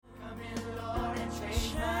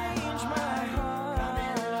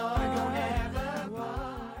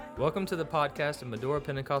Welcome to the podcast of Medora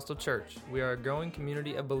Pentecostal Church. We are a growing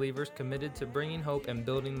community of believers committed to bringing hope and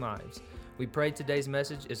building lives. We pray today's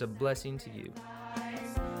message is a blessing to you.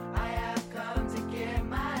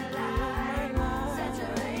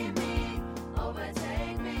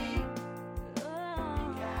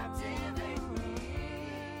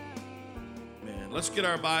 Let's get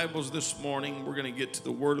our Bibles this morning. We're going to get to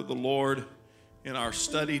the Word of the Lord in our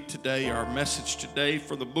study today, our message today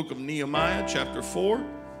from the book of Nehemiah, chapter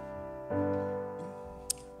 4.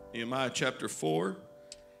 Nehemiah chapter 4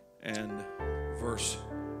 and verse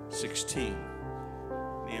 16.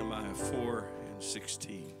 Nehemiah 4 and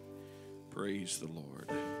 16. Praise the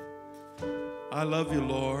Lord. I love you,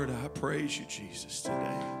 Lord. I praise you, Jesus,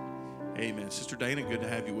 today. Amen. Sister Dana, good to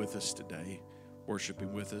have you with us today,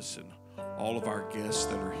 worshiping with us, and all of our guests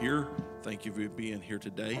that are here. Thank you for being here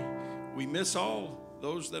today. We miss all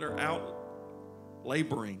those that are out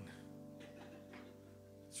laboring.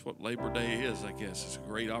 That's what Labor Day is, I guess. It's a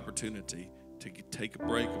great opportunity to take a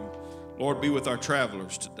break. And Lord, be with our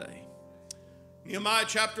travelers today. Nehemiah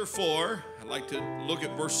chapter 4, I'd like to look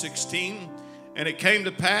at verse 16. And it came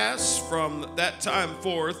to pass from that time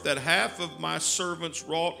forth that half of my servants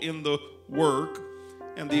wrought in the work,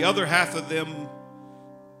 and the other half of them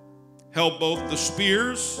held both the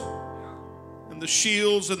spears and the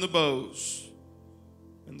shields and the bows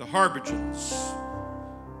and the harbingers.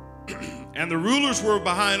 And the rulers were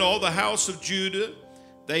behind all the house of Judah,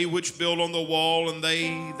 they which build on the wall, and they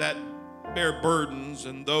that bear burdens,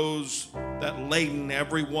 and those that laden,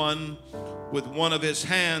 every one with one of his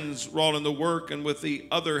hands wrought in the work, and with the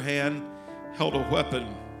other hand held a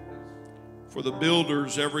weapon. For the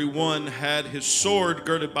builders, every one had his sword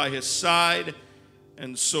girded by his side,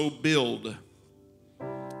 and so build.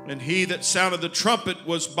 And he that sounded the trumpet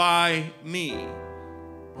was by me.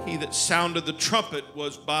 He that sounded the trumpet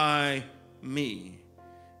was by me.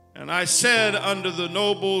 And I said unto the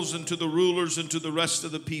nobles and to the rulers and to the rest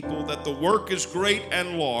of the people that the work is great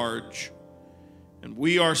and large, and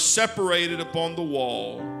we are separated upon the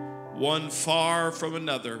wall, one far from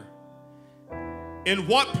another. In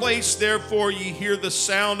what place therefore ye hear the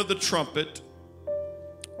sound of the trumpet,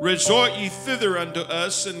 resort ye thither unto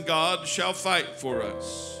us, and God shall fight for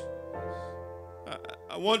us.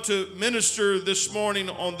 I want to minister this morning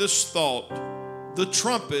on this thought: the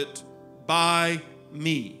trumpet by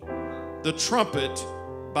me. The trumpet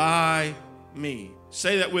by me.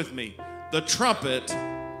 Say that with me. The trumpet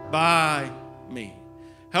by me.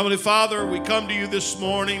 Heavenly Father, we come to you this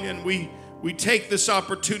morning, and we take this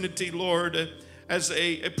opportunity, Lord, as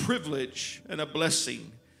a privilege and a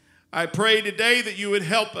blessing. I pray today that you would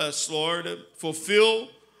help us, Lord, fulfill,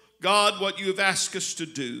 God, what you have asked us to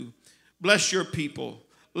do. Bless your people.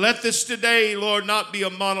 Let this today, Lord, not be a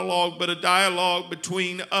monologue, but a dialogue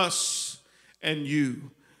between us and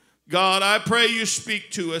you. God, I pray you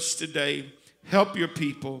speak to us today. Help your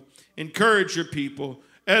people. Encourage your people.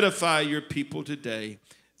 Edify your people today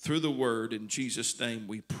through the word. In Jesus' name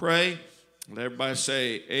we pray. Let everybody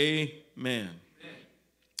say amen.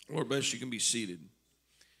 Lord bless you. Can be seated.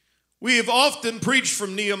 We have often preached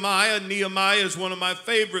from Nehemiah. Nehemiah is one of my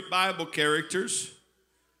favorite Bible characters.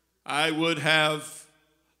 I would have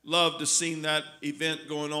loved to seen that event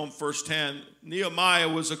going on firsthand. Nehemiah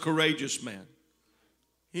was a courageous man.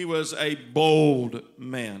 He was a bold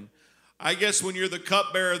man. I guess when you're the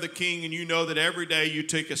cupbearer of the king and you know that every day you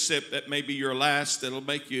take a sip that may be your last, it'll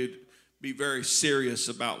make you be very serious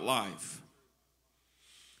about life.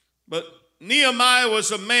 But Nehemiah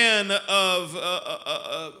was a man of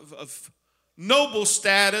noble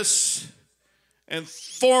status and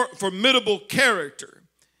formidable character.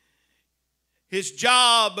 His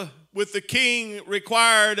job with the king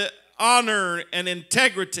required honor and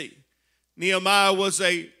integrity. Nehemiah was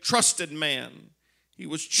a trusted man. He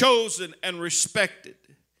was chosen and respected.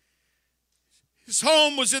 His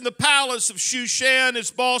home was in the palace of Shushan. His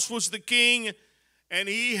boss was the king, and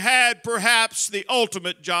he had perhaps the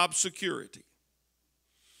ultimate job security.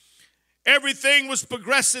 Everything was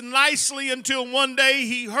progressing nicely until one day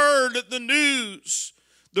he heard the news.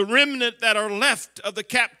 The remnant that are left of the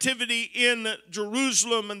captivity in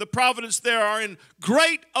Jerusalem and the province there are in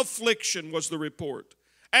great affliction, was the report,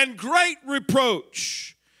 and great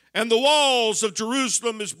reproach. And the walls of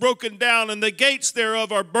Jerusalem is broken down, and the gates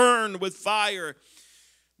thereof are burned with fire.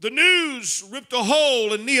 The news ripped a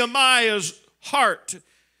hole in Nehemiah's heart.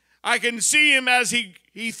 I can see him as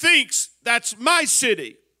he thinks, that's my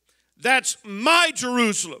city. That's my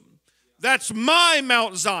Jerusalem. That's my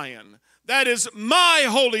Mount Zion. That is my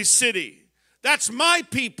holy city. That's my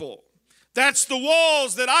people. That's the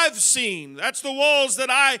walls that I've seen. That's the walls that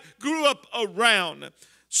I grew up around.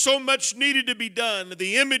 So much needed to be done.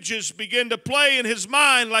 The images began to play in his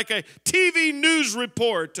mind like a TV news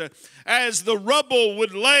report as the rubble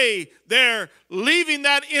would lay there, leaving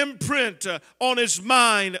that imprint on his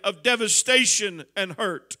mind of devastation and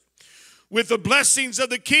hurt. With the blessings of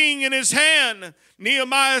the king in his hand,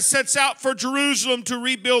 Nehemiah sets out for Jerusalem to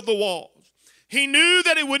rebuild the walls. He knew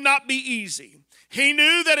that it would not be easy. He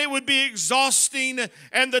knew that it would be exhausting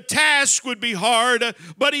and the task would be hard,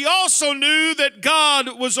 but he also knew that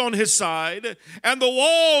God was on his side and the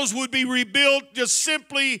walls would be rebuilt just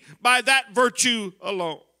simply by that virtue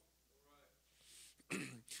alone.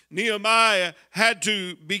 Nehemiah had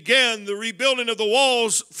to begin the rebuilding of the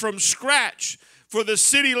walls from scratch, for the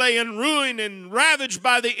city lay in ruin and ravaged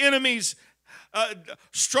by the enemy's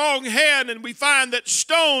strong hand, and we find that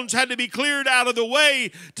stones had to be cleared out of the way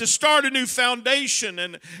to start a new foundation.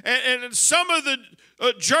 And some of the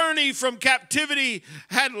journey from captivity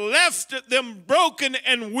had left them broken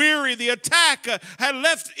and weary. The attack had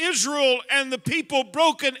left Israel and the people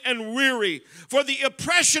broken and weary. For the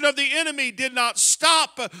oppression of the enemy did not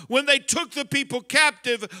stop when they took the people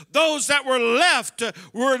captive. Those that were left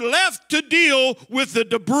to deal with the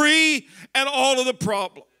debris and all of the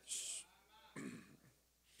problems.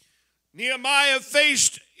 Nehemiah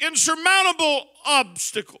faced insurmountable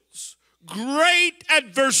obstacles, great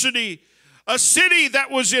adversity, a city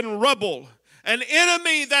that was in rubble, an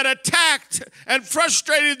enemy that attacked and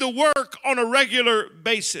frustrated the work on a regular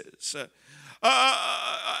basis.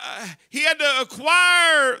 He had to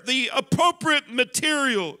acquire the appropriate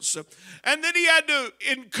materials, and then he had to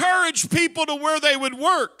encourage people to where they would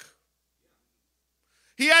work.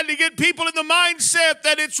 He had to get people in the mindset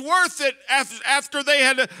that it's worth it after they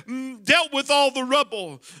had dealt with all the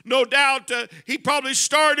rubble. No doubt he probably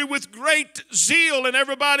started with great zeal and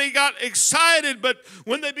everybody got excited, but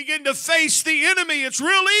when they begin to face the enemy, it's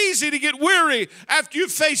real easy to get weary after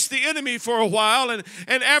you've faced the enemy for a while. And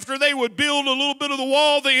after they would build a little bit of the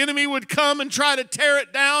wall, the enemy would come and try to tear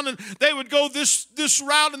it down, and they would go this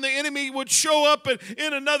route and the enemy would show up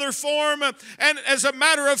in another form. And as a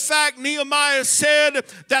matter of fact, Nehemiah said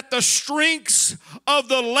that the strength of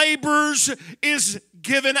the laborers is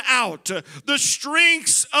given out. The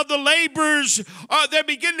strengths of the laborers, they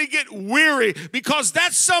begin to get weary, because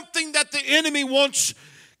that's something that the enemy wants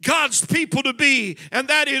God's people to be, and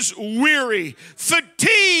that is weary.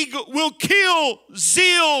 Fatigue will kill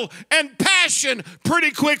zeal and passion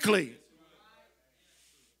pretty quickly.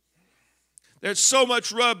 There's so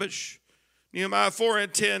much rubbish. Nehemiah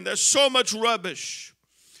 4:10, there's so much rubbish.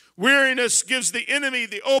 Weariness gives the enemy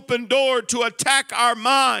the open door to attack our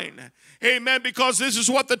mind. Amen. Because this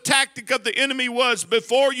is what the tactic of the enemy was.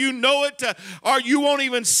 Before you know it, or you won't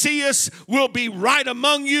even see us, we'll be right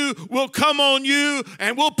among you. We'll come on you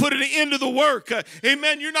and we'll put an end to the work.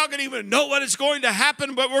 Amen. You're not going to even know what is going to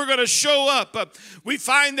happen, but we're going to show up. We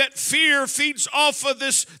find that fear feeds off of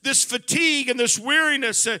this fatigue and this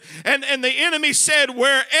weariness. And the enemy said,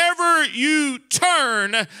 wherever you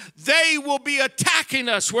turn, they will be attacking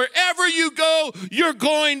us. Wherever you go, you're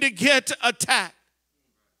going to get attacked.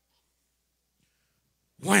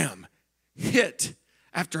 Wham, hit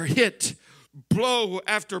after hit, blow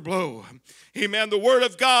after blow. Amen. The Word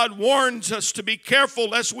of God warns us to be careful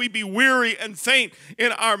lest we be weary and faint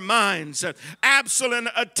in our minds. Absalom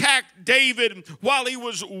attacked David while he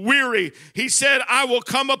was weary. He said, I will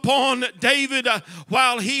come upon David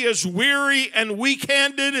while he is weary and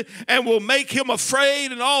weak-handed, and will make him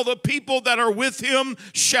afraid, and all the people that are with him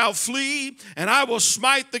shall flee, and I will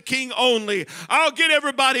smite the king only. I'll get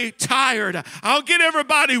everybody tired. I'll get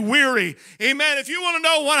everybody weary. Amen. If you want to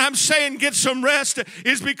know what I'm saying, get some rest,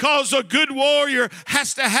 is because a good warrior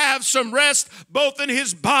has to have some rest, both in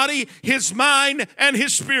his body, his mind, and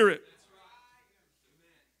his spirit.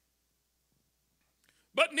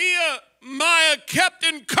 But Nehemiah kept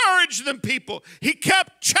encouraging the people. He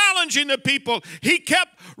kept challenging the people. He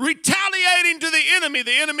kept retaliating to the enemy.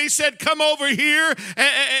 The enemy said, come over here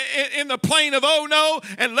in the plain of Ono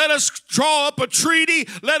and let us draw up a treaty.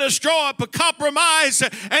 Let us draw up a compromise.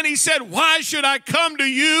 And he said, why should I come to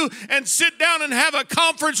you and sit down and have a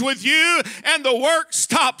conference with you and the work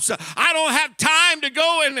stops? I don't have time to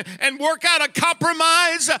go and work out a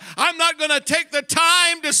compromise. I'm not going to take the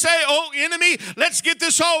time to say, oh, enemy, let's get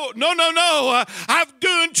this whole. No. I'm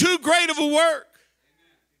doing too great of a work.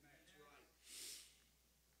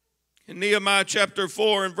 In Nehemiah chapter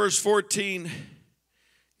 4 and verse 14,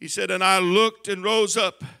 he said, and I looked and rose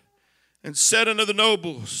up and said unto the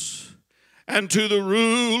nobles and to the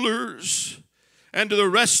rulers and to the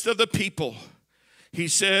rest of the people, he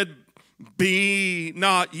said, Be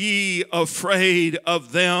not ye afraid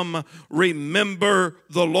of them. Remember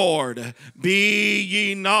the Lord. Be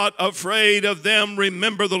ye not afraid of them.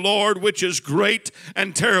 Remember the Lord, which is great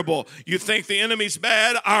and terrible. You think the enemy's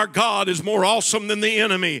bad? Our God is more awesome than the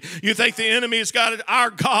enemy. You think the enemy's got it? Our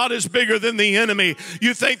God is bigger than the enemy.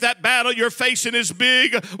 You think that battle you're facing is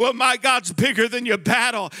big? Well, my God's bigger than your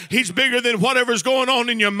battle. He's bigger than whatever's going on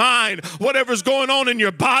in your mind, whatever's going on in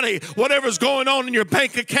your body, whatever's going on in your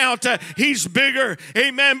bank account. He's bigger.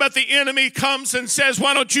 Amen. But the enemy comes and says,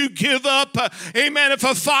 why don't you give up? Amen. If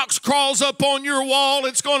a fox crawls up on your wall,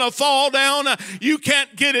 it's going to fall down. You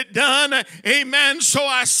can't get it done. Amen. So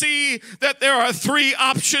I see that there are three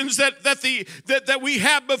options that we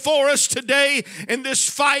have before us today in this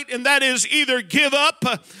fight, and that is either give up,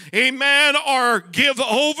 amen, or give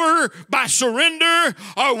over by surrender,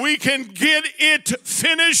 or we can get it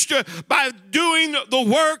finished by doing the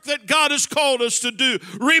work that God has called us to do.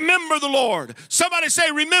 Remember the Lord. Somebody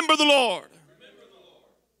say, remember the Lord. Remember the Lord.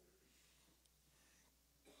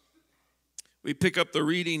 We pick up the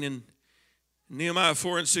reading in Nehemiah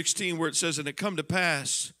 4:16 where it says, and it come to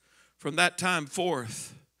pass from that time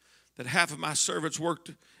forth that half of my servants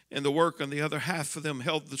worked in the work, and the other half of them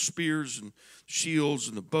held the spears and shields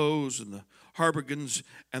and the bows and the harbigans,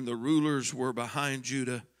 and the rulers were behind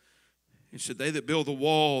Judah. He said, they that build the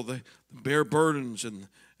wall, they bear burdens, and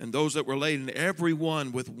those that were laden, every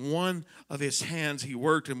one with one of his hands he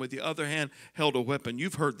worked, and with the other hand held a weapon.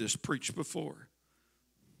 You've heard this preached before.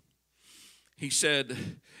 He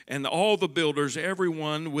said, and all the builders, every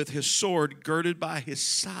one with his sword girded by his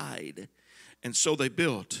side. And so they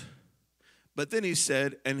built. But then he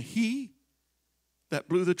said, and he that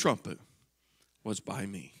blew the trumpet was by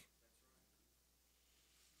me.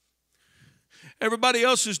 Everybody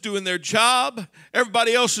else is doing their job.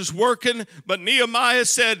 Everybody else is working. But Nehemiah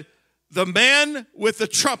said, the man with the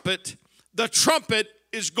trumpet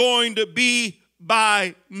is going to be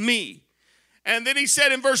by me. And then he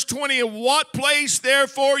said in verse 20, in what place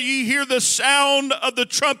therefore ye hear the sound of the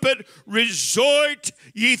trumpet, resort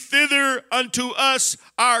ye thither unto us.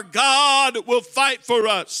 Our God will fight for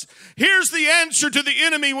us. Here's the answer to the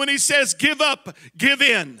enemy when he says, give up, give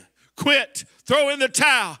in, quit, throw in the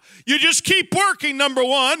towel. You just keep working, number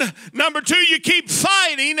one. Number two, you keep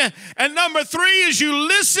fighting. And number three is you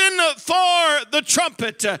listen for the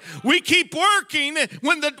trumpet. We keep working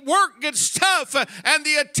when the work gets tough and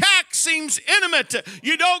the attack seems intimate.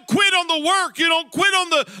 You don't quit on the work. You don't quit on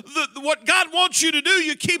the what God wants you to do.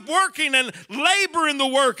 You keep working and labor in the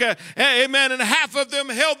work. Amen. And half of them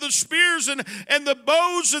held the spears and the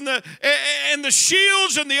bows and the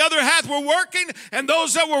shields, and the other half were working. And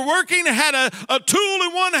those that were working had a tool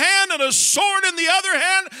in one hand and a sword in the other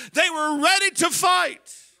hand. They were ready to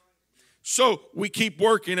fight. So we keep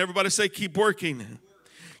working. Everybody say, keep working.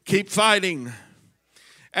 Keep fighting.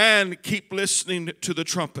 And keep listening to the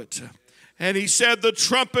trumpet. And he said, the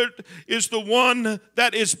trumpet is the one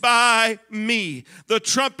that is by me. The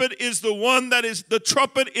trumpet is the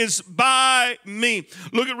trumpet is by me.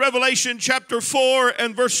 Look at Revelation chapter 4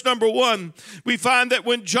 and verse number 1. We find that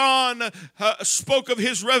when John spoke of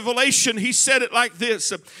his revelation, he said it like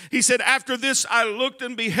this. He said, after this I looked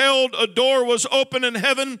and beheld a door was open in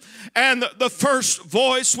heaven, and the first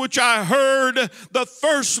voice which I heard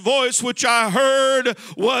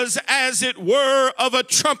was as it were of a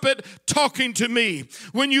trumpet talking to me.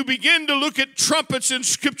 When you begin to look at trumpets in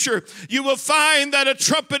Scripture, you will find that a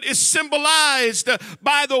trumpet is symbolized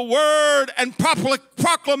by the word and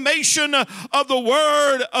proclamation of the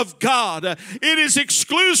word of God. It is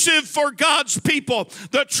exclusive for God's people.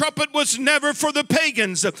 The trumpet was never for the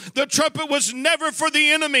pagans. The trumpet was never for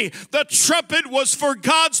the enemy. The trumpet was for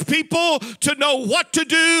God's people to know what to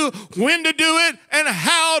do, when to do it, and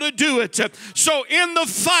how to do it. So in the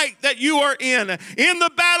fight that you are in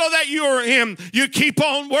the battle that you are in, you keep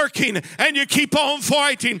on working and you keep on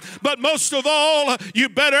fighting. But most of all, you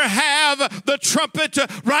better have the trumpet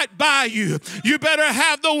right by you. You better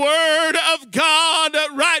have the word of God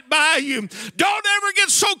right by you. Don't ever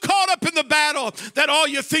get so caught up in the battle that all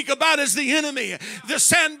you think about is the enemy, the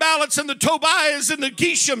Sanballats and the Tobiahs and the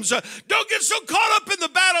Geshems. Don't get so caught up in the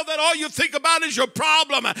battle that all you think about is your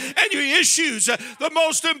problem and your issues. The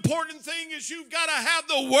most important thing is you've got to have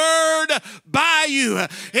the word by you.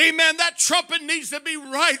 Amen. That trumpet needs to be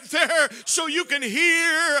right there so you can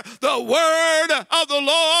hear the word of the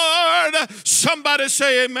Lord. Somebody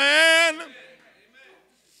say amen.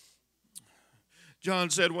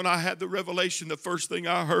 John said, when I had the revelation, the first thing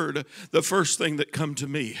I heard, the first thing that come to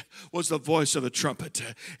me was the voice of a trumpet.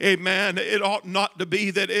 Amen. It ought not to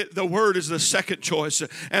be that the word is the second choice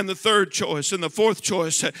and the third choice and the fourth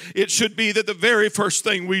choice. It should be that the very first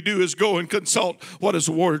thing we do is go and consult, what does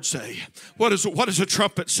the word say? What does a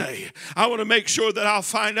trumpet say? I want to make sure that I'll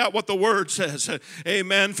find out what the word says.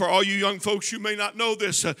 Amen. For all you young folks, you may not know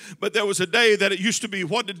this, but there was a day that it used to be,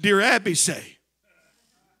 what did Dear Abby say?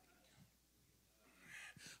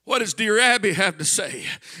 What does Dear Abby have to say?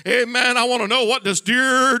 Amen. I want to know, what does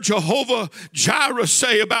Dear Jehovah Jireh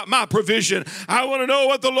say about my provision? I want to know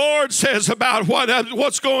what the Lord says about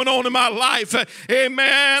what's going on in my life.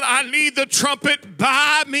 Amen. I need the trumpet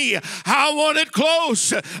by me. I want it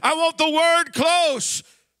close. I want the word close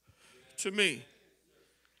to me.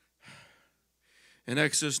 In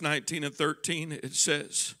Exodus 19 and 13, it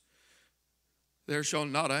says, there shall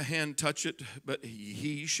not a hand touch it, but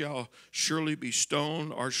he shall surely be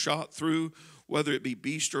stoned or shot through, whether it be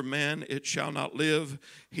beast or man, it shall not live.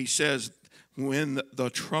 He says, when the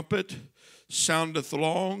trumpet soundeth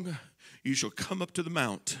long, you shall come up to the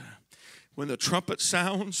mount. When the trumpet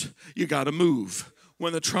sounds, you got to move.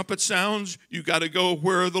 When the trumpet sounds, you got to go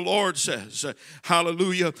where the Lord says.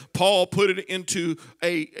 Hallelujah. Paul put it into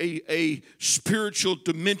a spiritual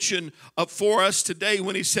dimension for us today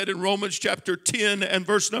when he said in Romans chapter 10 and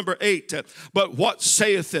verse number 8, but what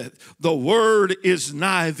saith it? The word is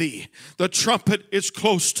nigh thee. The trumpet is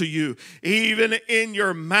close to you, even in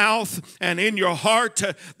your mouth and in your heart.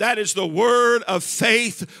 That is the word of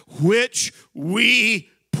faith which we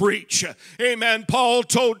preach. Amen. Paul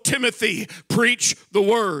told Timothy, preach the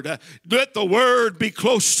word. Let the word be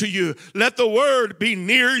close to you. Let the word be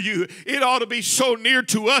near you. It ought to be so near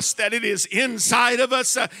to us that it is inside of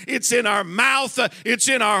us. It's in our mouth. It's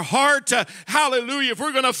in our heart. Hallelujah. If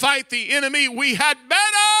we're going to fight the enemy, we had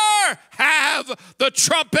better have the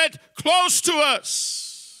trumpet close to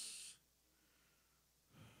us.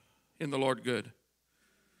 In the Lord good.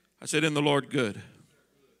 I said, in the Lord good.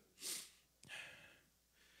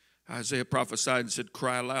 Isaiah prophesied and said,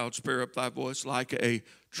 cry aloud, spare up thy voice like a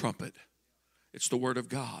trumpet. It's the word of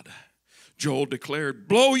God. Joel declared,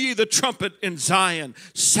 blow ye the trumpet in Zion,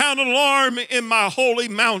 sound an alarm in my holy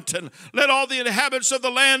mountain. Let all the inhabitants of the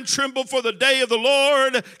land tremble, for the day of the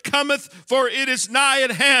Lord cometh, for it is nigh at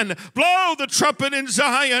hand. Blow the trumpet in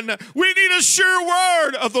Zion. We need a sure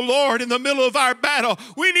word of the Lord in the middle of our battle.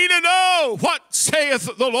 We need to know, what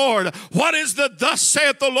saith the Lord? What is the thus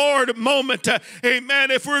saith the Lord moment? Amen.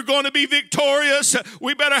 If we're going to be victorious,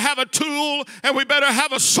 we better have a tool and we better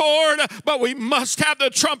have a sword, but we must have the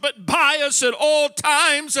trumpet by us at all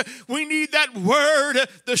times. We need that word,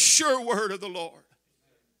 the sure word of the Lord.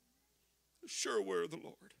 The sure word of the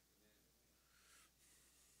Lord.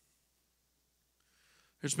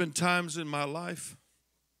 There's been times in my life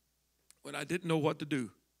when I didn't know what to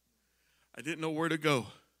do. I didn't know where to go.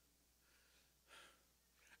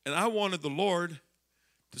 And I wanted the Lord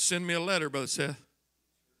to send me a letter, Brother Seth,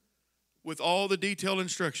 with all the detailed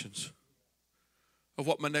instructions of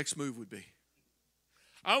what my next move would be.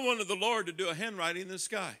 I wanted the Lord to do a handwriting in the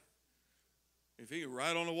sky. If he could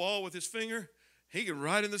write on a wall with his finger, he could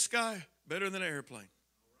write in the sky better than an airplane.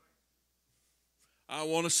 I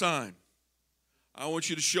want a sign. I want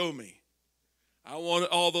you to show me. I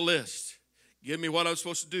want all the list. Give me what I'm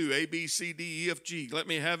supposed to do, A, B, C, D, E, F, G. Let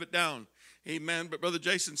me have it down. Amen. But Brother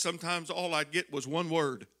Jason, sometimes all I'd get was one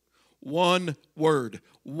word. One word.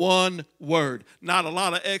 One word. Not a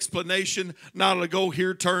lot of explanation. Not to go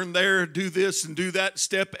here, turn there, do this and do that,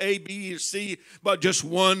 step A, B, C, but just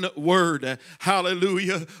one word.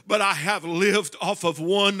 Hallelujah. But I have lived off of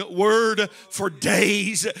one word for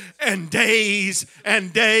days and days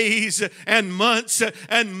and days and months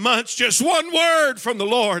and months. Just one word from the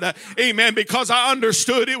Lord. Amen. Because I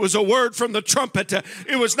understood it was a word from the trumpet.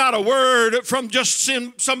 It was not a word from just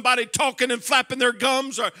somebody talking and flapping their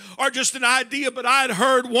gums or just an idea, but I had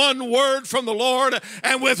heard one word from the Lord,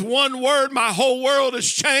 and with one word my whole world has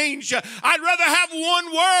changed. I'd rather have one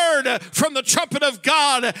word from the trumpet of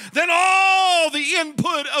God than all the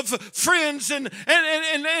input of friends and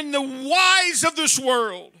the wise of this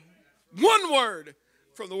world. One word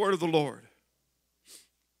from the word of the Lord.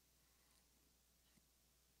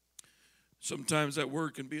 Sometimes that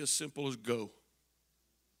word can be as simple as go.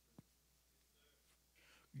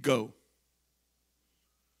 Go.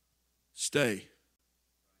 Stay.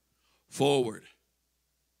 Forward.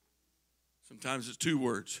 Sometimes it's two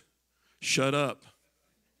words. Shut up.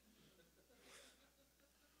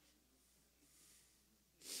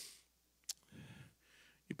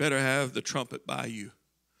 You better have the trumpet by you.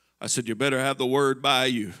 I said you better have the word by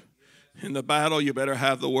you. In the battle, you better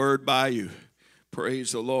have the word by you.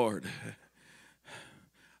 Praise the Lord.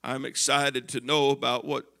 I'm excited to know about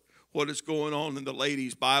what is going on in the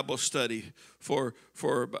ladies' Bible study. For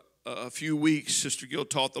a few weeks, Sister Gill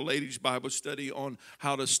taught the ladies' Bible study on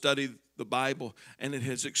how to study the Bible, and it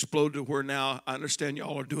has exploded to where now I understand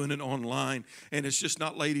y'all are doing it online, and it's just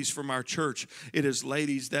not ladies from our church. It is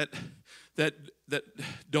ladies that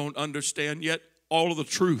don't understand yet all of the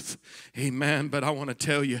truth. Amen. But I want to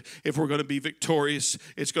tell you, if we're going to be victorious,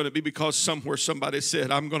 it's going to be because somewhere somebody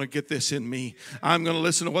said, I'm going to get this in me. I'm going to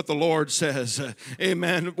listen to what the Lord says.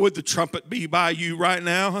 Amen. Would the trumpet be by you right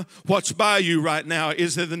now? What's by you right now?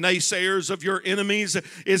 Is it the naysayers of your enemies?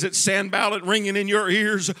 Is it Sanballat ringing in your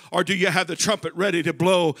ears? Or do you have the trumpet ready to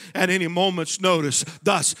blow at any moment's notice?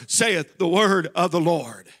 Thus saith the word of the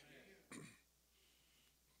Lord.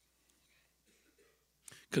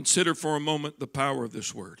 Consider for a moment the power of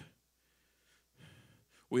this word.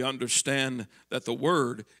 We understand that the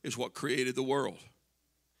word is what created the world.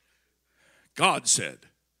 God said,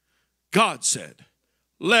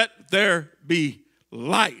 let there be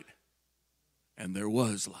light. And there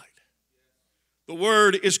was light. The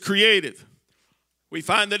word is creative. We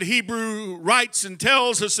find that Hebrew writes and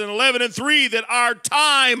tells us in 11:3 that our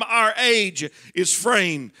time, our age is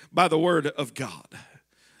framed by the word of God.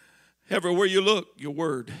 Everywhere you look, your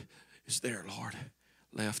word is there, Lord.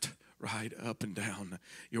 Left, right, up and down.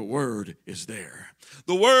 Your word is there.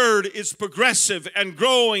 The word is progressive and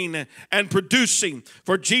growing and producing.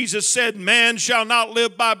 For Jesus said, man shall not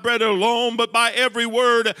live by bread alone, but by every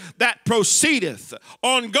word that proceedeth,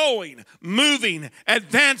 ongoing, moving,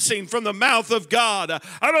 advancing from the mouth of God.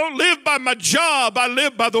 I don't live by my job. I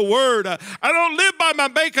live by the word. I don't live by my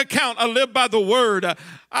bank account. I live by the word.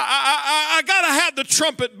 I got to have the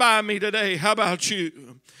trumpet by me today. How about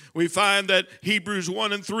you? We find that Hebrews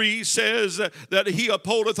 1:3 says that he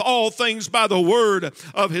upholdeth all things by the word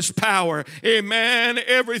of his power. Amen.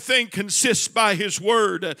 Everything consists by his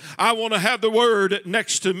word. I want to have the word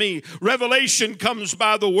next to me. Revelation comes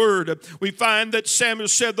by the word. We find that Samuel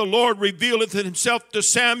said, the Lord revealeth himself to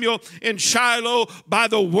Samuel in Shiloh by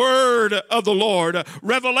the word of the Lord.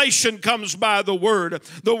 Revelation comes by the word.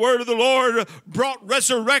 The word of the Lord brought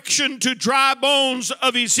resurrection to dry bones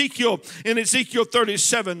of Ezekiel in Ezekiel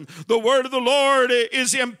 37. The word of the Lord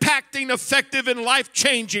is impacting, effective, and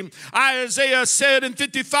life-changing. Isaiah said in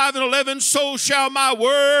 55:11, so shall my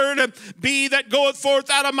word be that goeth forth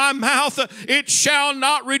out of my mouth. It shall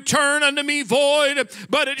not return unto me void,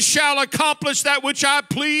 but it shall accomplish that which I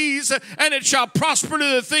please, and it shall prosper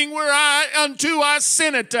to the thing whereunto I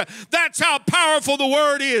sent it. That's how powerful the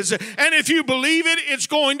word is. And if you believe it, it's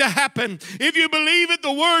going to happen. If you believe it,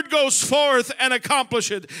 the word goes forth and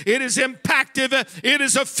accomplishes it. It is impactive, it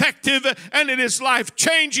is effective, and it is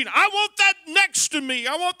life-changing. I want that next to me.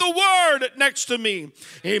 I want the word next to me.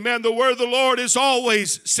 Amen. The word of the Lord is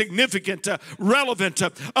always significant, relevant,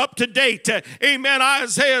 up to date. Amen.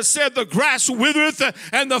 Isaiah said, the grass withereth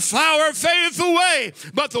and the flower fadeth away,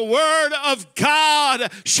 but the word of God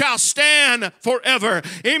shall stand forever.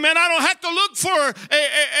 Amen. I don't have to look for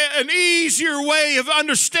an easier way of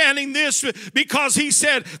understanding this, because he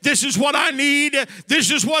said, this is what I need.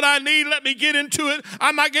 This is what I need. Let me get into it.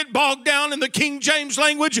 I might get bogged down in the King James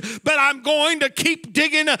language, but I'm going to keep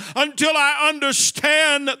digging until I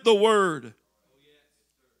understand the word.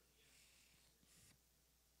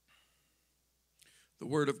 The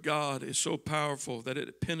word of God is so powerful that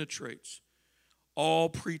it penetrates all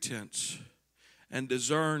pretense and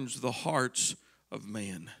discerns the hearts of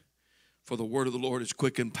man. For the word of the Lord is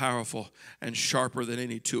quick and powerful and sharper than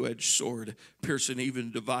any two-edged sword, piercing even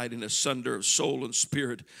dividing asunder of soul and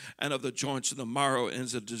spirit and of the joints and the marrow, and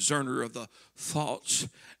is a discerner of the thoughts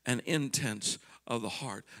and intents of the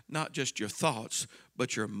heart. Not just your thoughts,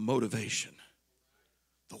 but your motivation.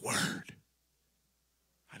 The word.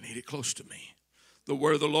 I need it close to me. The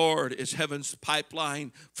word of the Lord is heaven's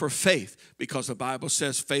pipeline for faith, because the Bible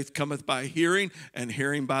says faith cometh by hearing, and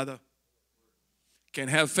hearing by the... Can't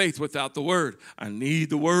have faith without the word. I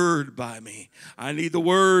need the word by me. I need the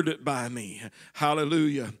word by me.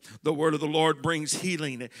 Hallelujah. The word of the Lord brings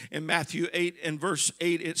healing. In Matthew 8 and verse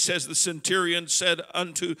 8, it says, the centurion said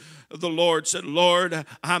unto the Lord, said, Lord,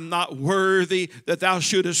 I'm not worthy that thou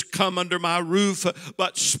shouldest come under my roof,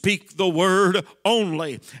 but speak the word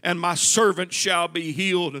only, and my servant shall be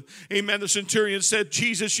healed. Amen. The centurion said,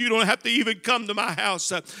 Jesus, you don't have to even come to my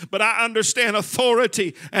house, but I understand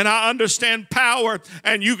authority and I understand power.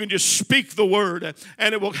 and you can just speak the word,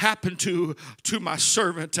 and it will happen to my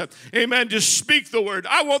servant. Amen. Just speak the word.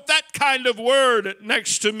 I want that kind of word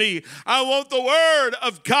next to me. I want the word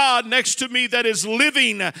of God next to me that is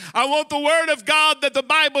living. I want the word of God that the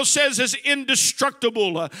Bible says is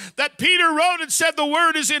indestructible. That Peter wrote and said the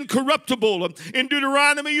word is incorruptible. In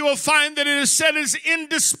Deuteronomy, you will find that it is said is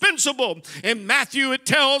indispensable. In Matthew, it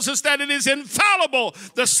tells us that it is infallible.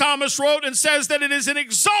 The psalmist wrote and says that it is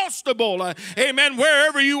inexhaustible. Amen.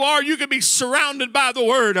 Wherever you are, you can be surrounded by the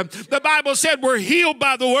word. The Bible said we're healed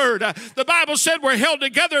by the word. The Bible said we're held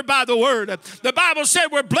together by the word. The Bible said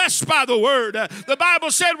we're blessed by the word. The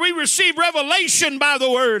Bible said we receive revelation by the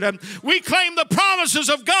word. We claim the promises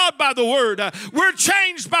of God by the word. We're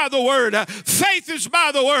changed by the word. Faith is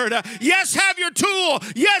by the word. Yes, have your tool.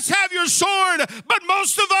 Yes, have your sword. But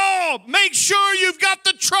most of all, make sure you've got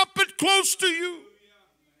the trumpet close to you.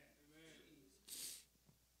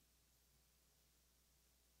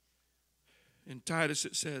 In Titus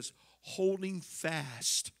it says, holding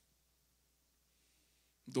fast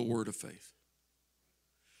the word of faith.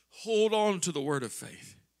 Hold on to the word of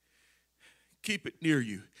faith. Keep it near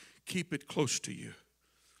you. Keep it close to you.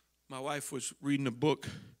 My wife was reading a book,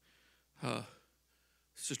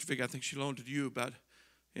 Sister Vic, I think she loaned it to you, about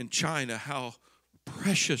in China how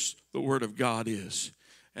precious the word of God is,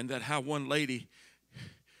 and that how one lady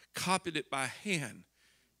copied it by hand.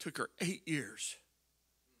 Took her 8 years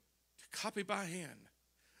to copy by hand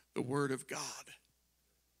the word of God.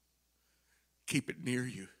 Keep it near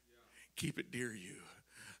you. Keep it near you.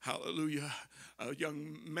 Hallelujah. A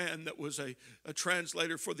young man that was a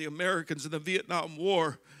translator for the Americans in the Vietnam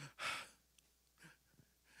War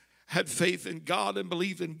had faith in God and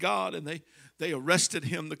believed in God, and they arrested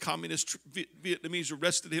him. The communist Vietnamese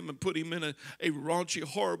arrested him and put him in a raunchy,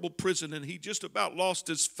 horrible prison, and he just about lost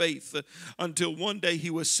his faith until one day he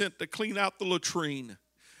was sent to clean out the latrine.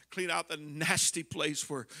 Clean out the nasty place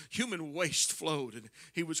where human waste flowed. And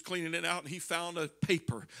he was cleaning it out, and he found a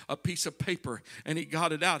piece of paper, and he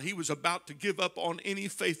got it out. He was about to give up on any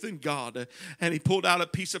faith in God, and he pulled out a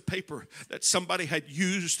piece of paper that somebody had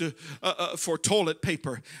used for toilet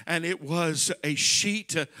paper, and it was a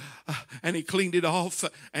sheet, and he cleaned it off,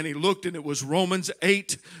 and he looked, and it was Romans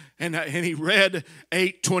 8, and he read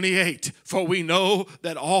 8:28. For we know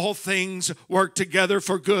that all things work together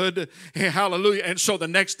for good. Hallelujah. And so the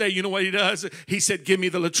next day, you know what he does? He said, give me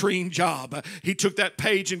the latrine job. He took that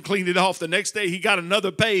page and cleaned it off. The next day, he got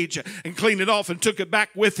another page and cleaned it off and took it back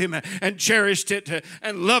with him and cherished it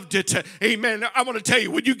and loved it. Amen. I want to tell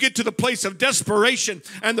you, when you get to the place of desperation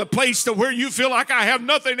and the place to where you feel like I have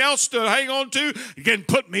nothing else to hang on to, you can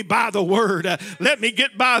put me by the word. Let me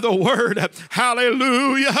get by the word.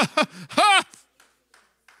 Hallelujah.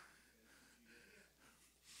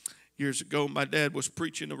 Years ago, my dad was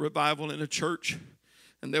preaching a revival in a church,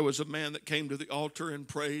 and there was a man that came to the altar and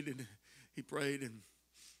prayed, and he prayed, and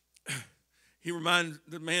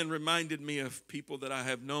the man reminded me of people that I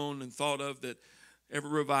have known and thought of, that every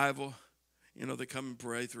revival, you know, they come and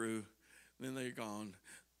pray through, then they're gone.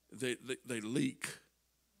 They leak.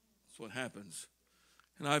 That's what happens.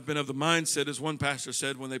 And I've been of the mindset, as one pastor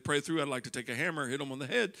said, when they pray through, I'd like to take a hammer, hit them on the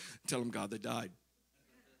head, and tell them, God, they died.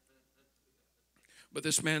 But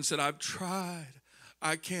this man said, I've tried.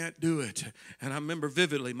 I can't do it. And I remember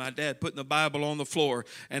vividly my dad putting the Bible on the floor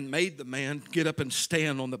and made the man get up and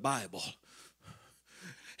stand on the Bible.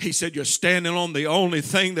 He said, you're standing on the only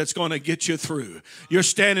thing that's going to get you through. You're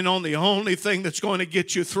standing on the only thing that's going to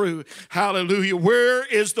get you through. Hallelujah. Where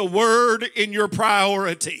is the word in your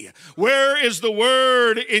priority? Where is the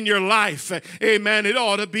word in your life? Amen. It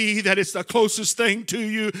ought to be that it's the closest thing to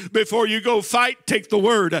you. Before you go fight, take the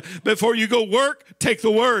word. Before you go work, take the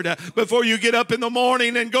word. Before you get up in the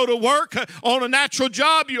morning and go to work on a natural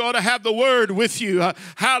job, you ought to have the word with you.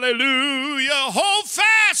 Hallelujah. Hold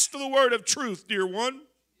fast to the word of truth, dear one.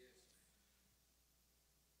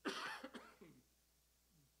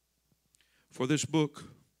 For this book,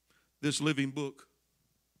 this living book,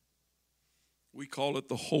 we call it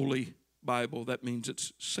the Holy Bible. That means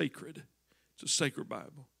it's sacred. It's a sacred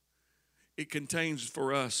Bible. It contains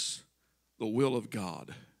for us the will of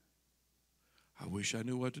God. I wish I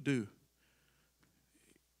knew what to do.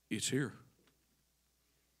 It's here.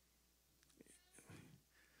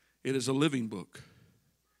 It is a living book.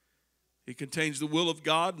 It contains the will of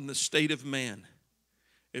God and the state of man.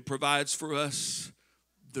 It provides for us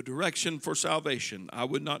the direction for salvation. I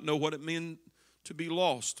would not know what it meant to be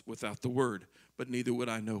lost without the word, but neither would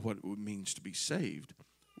I know what it means to be saved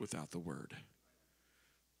without the word.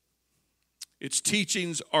 Its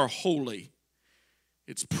teachings are holy.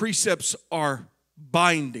 Its precepts are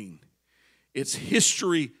binding. Its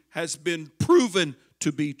history has been proven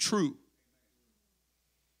to be true.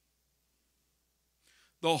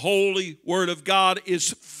 The holy word of God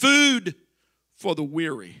is food for the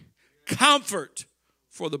weary, comfort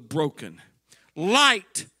for the broken,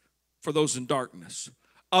 light for those in darkness,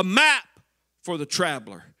 a map for the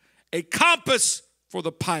traveler, a compass for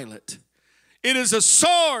the pilot. It is a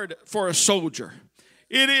sword for a soldier.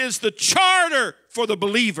 It is the charter for the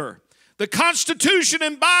believer, the constitution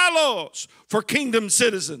and bylaws for kingdom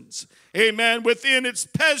citizens. Amen. Within its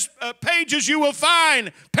pages you will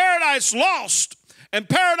find paradise lost and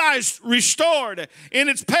paradise restored. In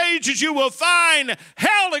its pages you will find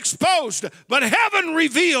hell exposed, but heaven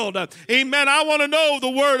revealed. Amen. I want to know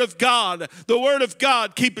the word of God. The word of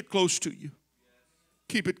God, keep it close to you.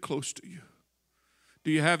 Keep it close to you.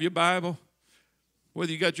 Do you have your Bible?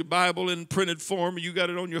 Whether you got your Bible in printed form or you got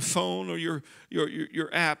it on your phone or your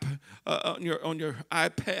app on your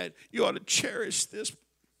iPad, you ought to cherish this.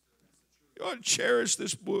 You ought to cherish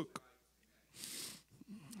this book.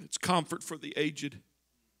 It's comfort for the aged,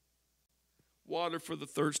 water for the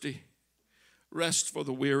thirsty, rest for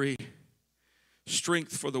the weary,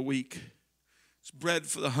 strength for the weak. It's bread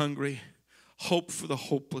for the hungry, hope for the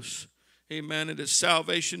hopeless. Amen. It is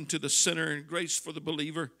salvation to the sinner and grace for the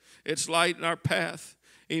believer. It's light in our path.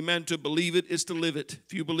 Amen. To believe it is to live it.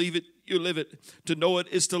 If you believe it, you live it. To know it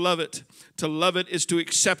is to love it. To love it is to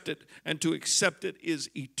accept it. And to accept it is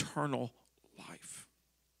eternal life.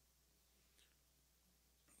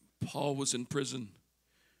 Paul was in prison,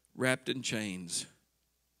 wrapped in chains,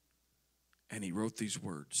 and he wrote these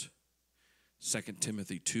words, 2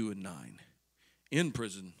 Timothy 2 and 9, in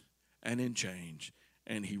prison and in chains,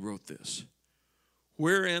 and he wrote this,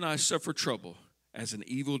 wherein I suffer trouble as an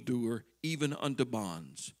evildoer, even unto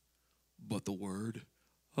bonds, but the word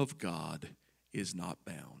of God is not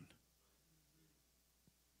bound.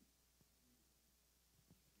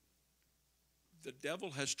 The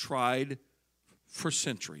devil has tried for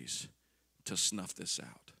centuries to snuff this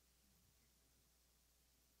out.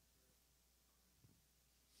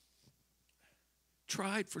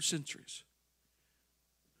 Tried for centuries.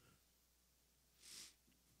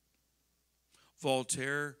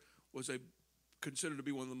 Voltaire was considered to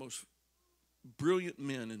be one of the most brilliant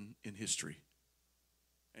men in history.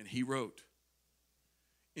 And he wrote,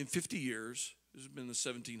 in 50 years, this has been the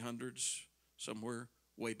 1700s, somewhere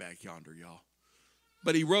way back yonder, y'all.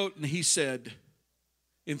 But he wrote and he said,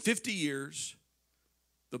 in 50 years,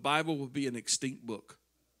 the Bible will be an extinct book.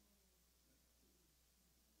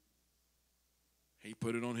 He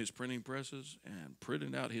put it on his printing presses and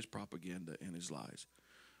printed out his propaganda and his lies.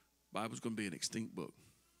 The Bible's going to be an extinct book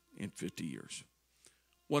in 50 years.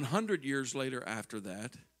 100 years later after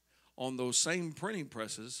that, on those same printing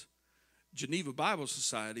presses, Geneva Bible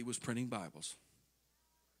Society was printing Bibles.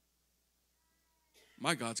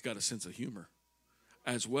 My God's got a sense of humor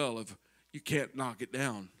as well. Of you can't knock it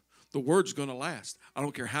down. The word's going to last. I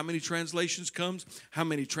don't care how many translations comes, how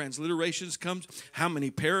many transliterations comes, how many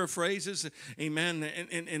paraphrases. Amen.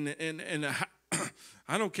 And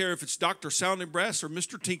I don't care if it's Dr. Sounding Brass or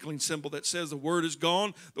Mr. Tinkling Cymbal that says the word is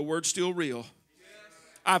gone, the word's still real.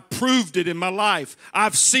 I've proved it in my life.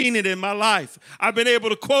 I've seen it in my life. I've been able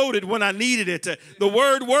to quote it when I needed it. The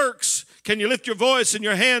word works. Can you lift your voice and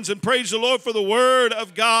your hands and praise the Lord for the word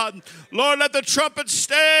of God? Lord, let the trumpet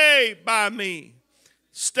stay by me.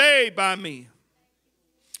 Stay by me.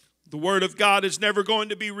 The word of God is never going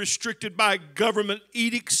to be restricted by government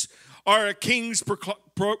edicts or a king's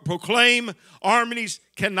proclaim. Armies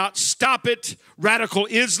cannot stop it. Radical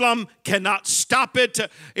Islam cannot stop it.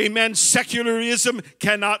 Amen. Secularism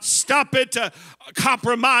cannot stop it.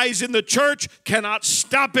 Compromise in the church cannot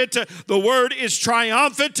stop it. The word is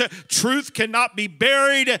triumphant. Truth cannot be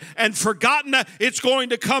buried and forgotten. It's going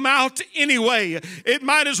to come out anyway. It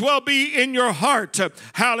might as well be in your heart.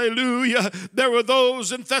 Hallelujah. There were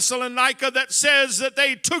those in Thessalonica that says that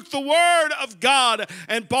they took the word of God,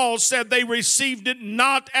 and Paul said they received it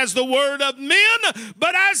not as the word of men,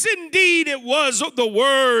 but as indeed it was the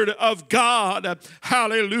word of God.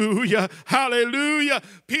 Hallelujah. Hallelujah.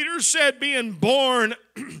 Peter said, being born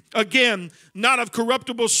again, not of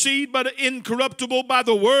corruptible seed, but incorruptible by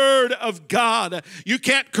the word of God. You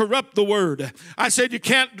can't corrupt the word. I said you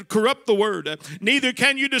can't corrupt the word. Neither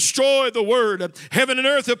can you destroy the word. Heaven and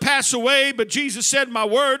earth will pass away, but Jesus said, my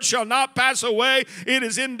word shall not pass away. It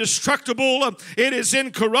is indestructible. It is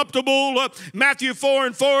incorruptible. Matthew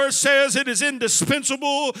 4:4 says it is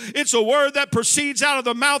indispensable. It's a word that proceeds out of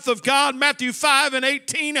the mouth of God. Matthew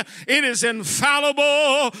 5:18, it is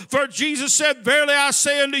infallible. For Jesus said, verily I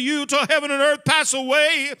say unto you, till heaven and earth pass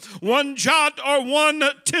away, one jot or one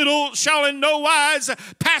tittle shall in no wise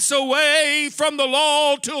pass away from the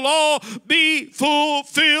law till all be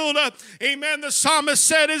fulfilled. Amen. The psalmist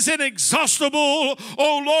said, is inexhaustible.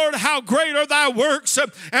 O Lord, how great are thy works,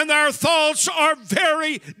 and thy thoughts are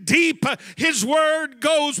very deep. His word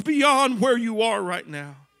goes beyond where you are right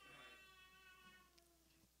now.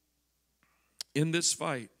 In this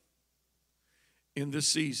fight, in this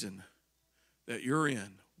season that you're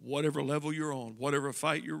in, whatever level you're on, whatever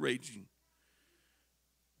fight you're raging,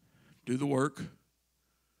 do the work,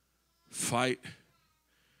 fight,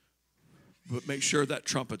 but make sure that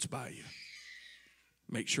trumpet's by you.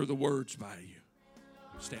 Make sure the word's by you.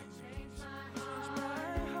 Stand with me.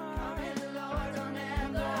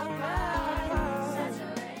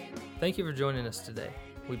 Thank you for joining us today.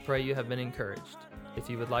 We pray you have been encouraged. If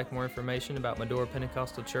you would like more information about Medora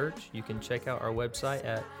Pentecostal Church, you can check out our website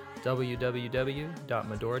at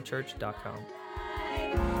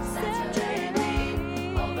www.medorachurch.com.